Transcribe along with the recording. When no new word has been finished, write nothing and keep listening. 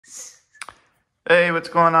Hey, what's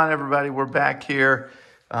going on, everybody? We're back here.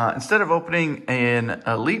 Instead of opening an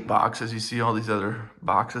Elite box, as you see all these other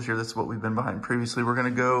boxes here, that's what we've been behind previously. We're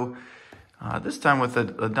going to go this time with a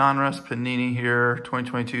Donruss Panini here,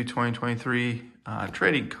 2022-2023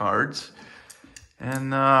 trading cards.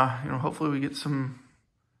 And, hopefully we get some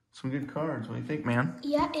good cards. What do you think, man?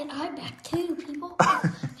 Yeah, and I'm back too, people.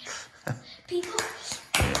 People,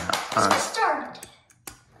 Yeah. let's get started.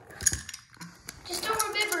 Just don't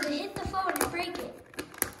remember to hit the phone and break it.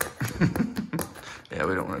 Yeah,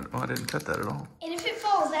 we don't want to. Oh, I didn't cut that at all. And if it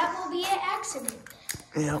falls, that will be an accident.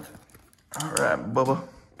 Yep. All right, Bubba.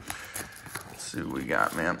 Let's see what we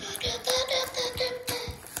got, man.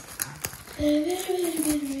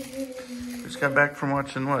 Just got back from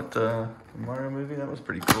watching what? The Mario movie? That was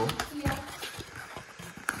pretty cool. Yeah.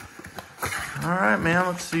 All right, man.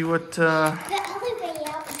 Let's see what. The only way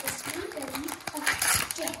out is the sweet baby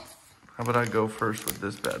of death. How about I go first with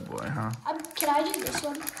this bad boy, huh? Can I do this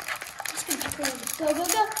one? It's gonna be crazy. Go, go,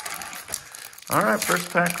 go. All right,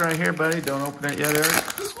 first pack right here, buddy. Don't open it yet, Eric.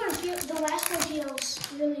 This one feels, the last one feels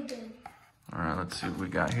really good. All right, let's see what we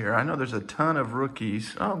got here. I know there's a ton of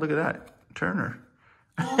rookies. Oh, look at that. Turner.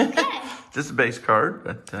 Okay. Just a base card,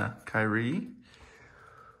 but Kyrie.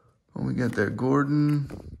 What we got there?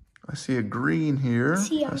 Gordon. I see a green here.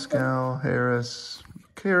 Pascal, Harris,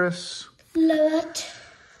 Karras. Love it.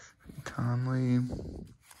 Conley.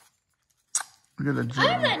 We got a I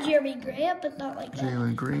have that Jeremy Grant, but not like that.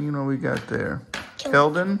 Jalen Green. What we got there?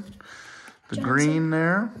 Keldon. The Johnson. green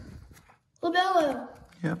there. LaMelo.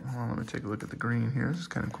 Yep. Hold on, let me take a look at the green here. This is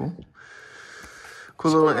kind of cool.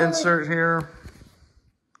 Cool little insert here.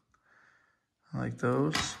 I like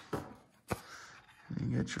those.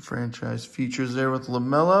 You get your franchise features there with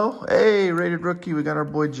LaMelo. Hey, rated rookie. We got our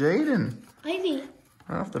boy Jaden. Ivy.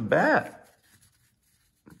 Right off the bat.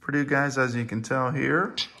 Pretty good guys, as you can tell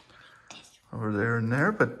here. Over there and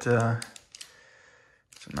there, but it's a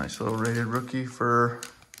nice little rated rookie for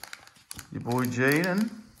your boy Jaden.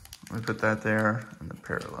 Let me put that there in the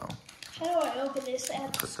parallel. How do I open this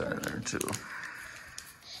at Put that in there too.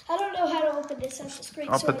 I don't know how to open this at the screen.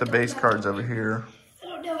 I'll put the base cards over here. I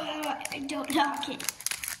don't know how I don't knock it.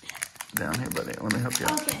 Down here, buddy. Let me help you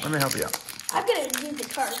out. Okay. Let me help you out. I'm gonna do the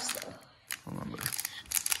cards though. Hold on, buddy.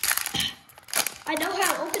 I know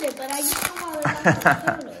how to open it, but I just know how to knock the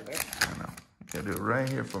phone over. I know. You gotta do it right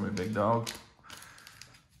here for me, big dog.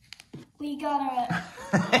 We gotta.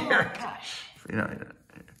 Oh my gosh. You know,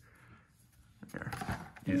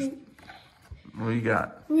 here. What you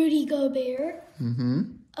got? Rudy Gobert. Mm-hmm.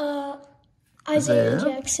 Isaiah Isaiah.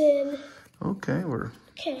 Jackson. Okay, we're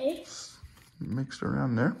Okay. mixed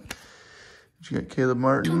around there. You got Caleb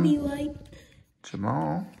Martin. Tommy White.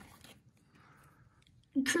 Jamal.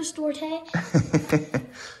 Chris Duarte.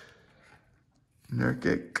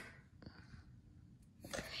 Nurkic.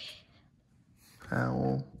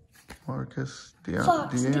 Powell. Marcus.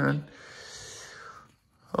 Fox. De'Aaron.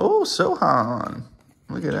 Oh, Sohan.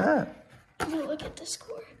 Look at that. I'm gonna look at the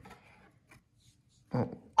score. Oh,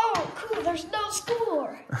 Oh, cool. There's no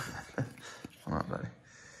score. hold on, buddy.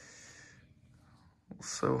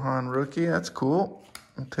 Sohan rookie. That's cool.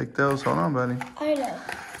 We'll take those. Hold on, buddy. I know.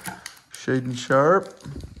 Shaden Sharp.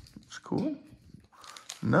 That's cool.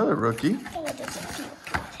 Another rookie. Oh, it doesn't feel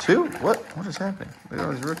good. Two? What is happening? Look at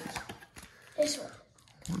all these rookies. This one.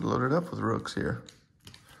 We're loaded up with rooks here.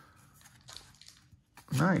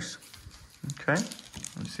 Nice. Okay.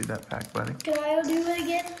 Let me see that pack, buddy. Can I undo it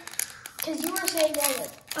again? Because you were saying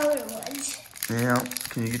all the other ones. Yeah.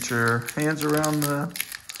 Can you get your hands around the...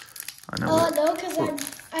 I know. No, because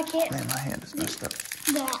I can't. Man, my hand is messed up.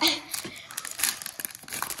 That.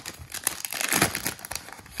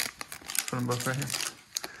 Put them both right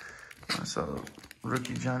here. I saw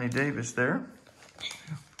rookie Johnny Davis there.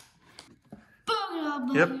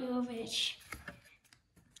 Bogdanovich.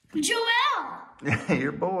 Joel. Yeah,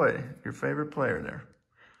 your boy. Your favorite player there.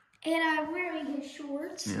 And I'm wearing his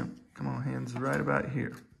shorts. Yeah. Come on, hands right about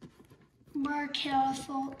here. Markel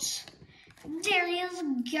Fultz. Darius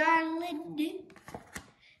Garland.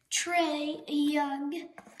 Trey Young.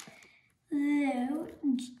 Lou.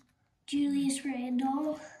 Julius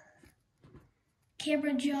Randle.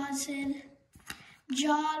 Cameron Johnson.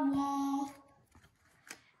 John Wall.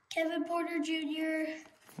 Kevin Porter Jr. A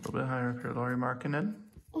little bit higher up here. Laurie Markkinen.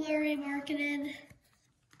 Larry Markkinen.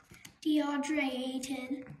 DeAndre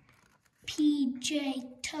Ayton.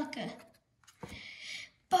 PJ Tucker.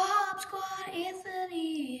 Bob Squad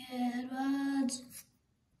Anthony Edwards.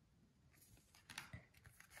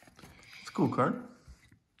 It's a cool card.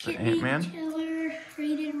 Ant-Man. Killer,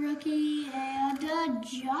 rated rookie, and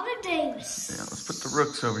Jonathan Davis. Yeah, let's put the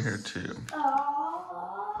rooks over here too.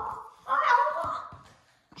 Oh.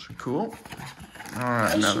 Cool. All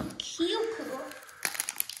right, another. Cool.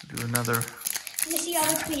 Do another. Let me see how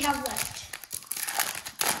much we have left.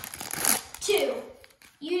 2.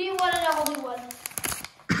 You do one and I'll do one.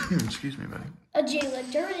 Excuse me, buddy. A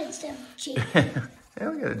Jalen Duran instead of Jalen. Yeah,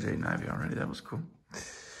 we got a Jaden Ivey already. That was cool.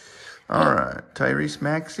 All right. Tyrese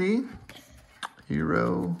Maxey.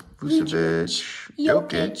 Hero. Vucevic.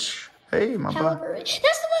 Jokic. Hey, my boy. That's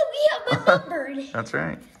the one we have numbered. That's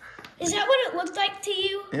right. Is that what it looks like to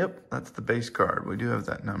you? Yep, that's the base card. We do have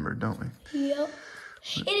that number, don't we? Yep.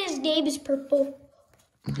 And his name is purple.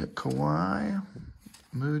 We got Kawhi,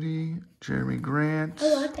 Moody, Jeremy Grant.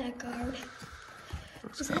 I like that card.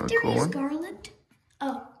 Looks Is kind that of a cool Darius one. Garland?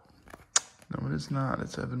 Oh. No, it is not.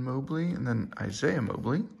 It's Evan Mobley, and then Isaiah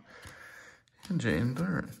Mobley, and Jalen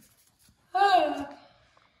Duran.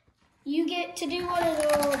 You get to do one and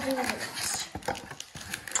I'll do the rest.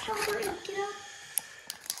 How do I get up?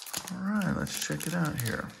 All right, let's check it out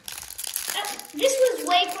here. This was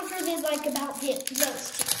way quicker than like about those two.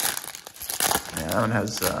 Yeah, that one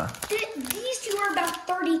has. These two are about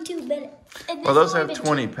 32 minutes. And Well, those this have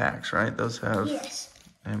one 20 packs, right? Those have. Yes.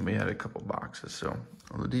 And we had a couple boxes. So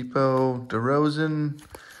Oladipo, DeRozan,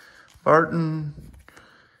 Barton,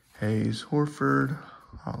 Hayes, Horford,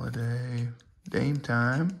 Holiday, Dame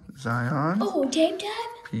Time, Zion. Oh, Dame Time?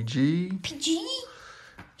 PG. PG?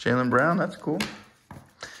 Jaylen Brown, that's cool.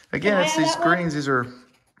 Again, it's these screens.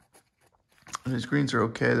 These greens are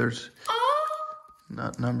okay. There's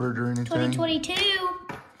not numbered or anything. 2022.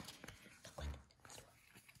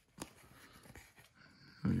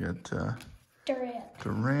 We got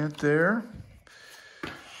Durant there.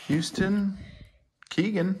 Houston,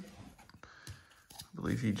 Keegan. I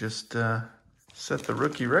believe he just set the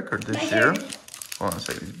rookie record this year. Hold on a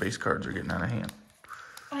second. These base cards are getting out of hand.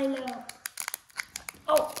 I know.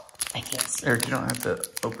 Oh, I can't see. Eric, you don't have to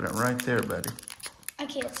open it right there, buddy. I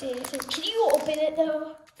can't see anything. Can you open it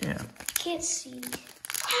though? Yeah. I can't see.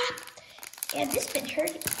 Yeah, this been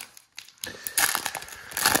hurting.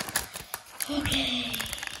 Okay.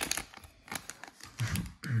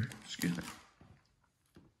 Excuse me.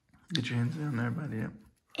 Get your hands down there, buddy. Yep.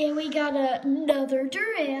 And we got another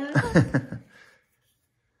Durant.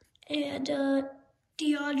 And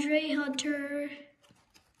DeAndre Hunter.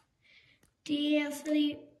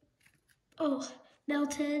 D'Anthony. Oh,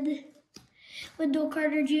 Melton. Wendell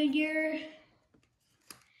Carter Jr.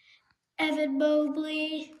 Evan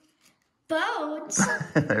Mobley. Bones.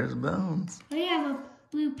 There's Bones. I have a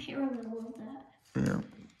blue parallel of that. Yeah.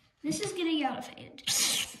 This is getting out of hand.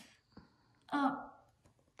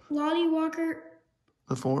 Lonnie Walker.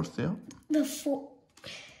 The fourth, yeah.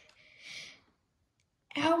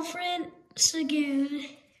 Alfred Sagoon.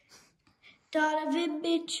 Donovan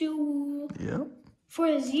Mitchell. Yep. For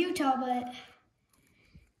his Utah, but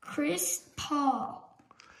Chris Paul.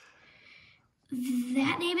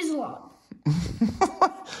 That name is long.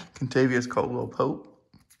 Contavious Caldwell Pope.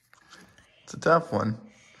 It's a tough one.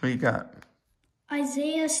 Who you got?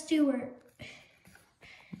 Isaiah Stewart.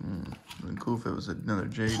 It'd be cool if it was another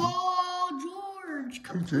Jaden. Paul George.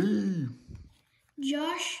 J.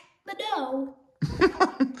 Josh Mano.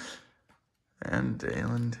 And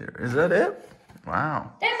Dalen Terry. Is that it?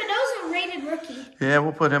 Wow. That Mano's a rated rookie. Yeah,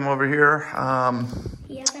 we'll put him over here.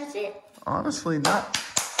 Yeah, that's it. Honestly,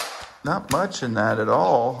 not much in that at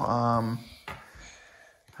all. I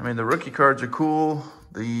mean, the rookie cards are cool.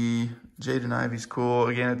 The Jaden Ivey's cool.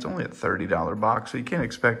 Again, it's only a $30 box, so you can't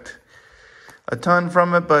expect a ton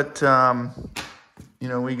from it. But, you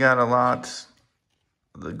know, we got a lot.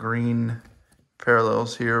 The green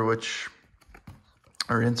parallels here, which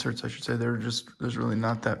are inserts, I should say. There's really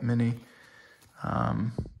not that many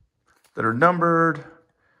that are numbered.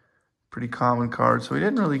 Pretty common cards. So we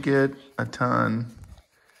didn't really get a ton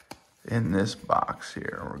in this box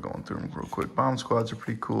here. We're going through them real quick. Bomb squads are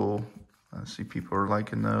pretty cool. I see people are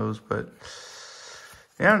liking those, but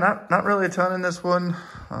yeah, not really a ton in this one.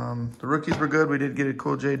 The rookies were good. We did get a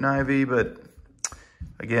cool Jaden Ivey, but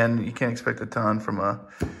again, you can't expect a ton from a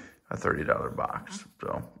 $30 box.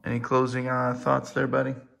 So, any closing thoughts there,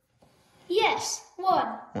 buddy? Yes,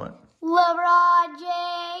 one. What? LeBron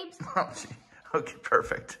James. Oh, gee. Okay,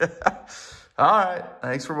 perfect. All right.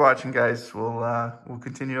 Thanks for watching, guys. We'll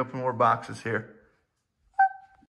continue to open more boxes here.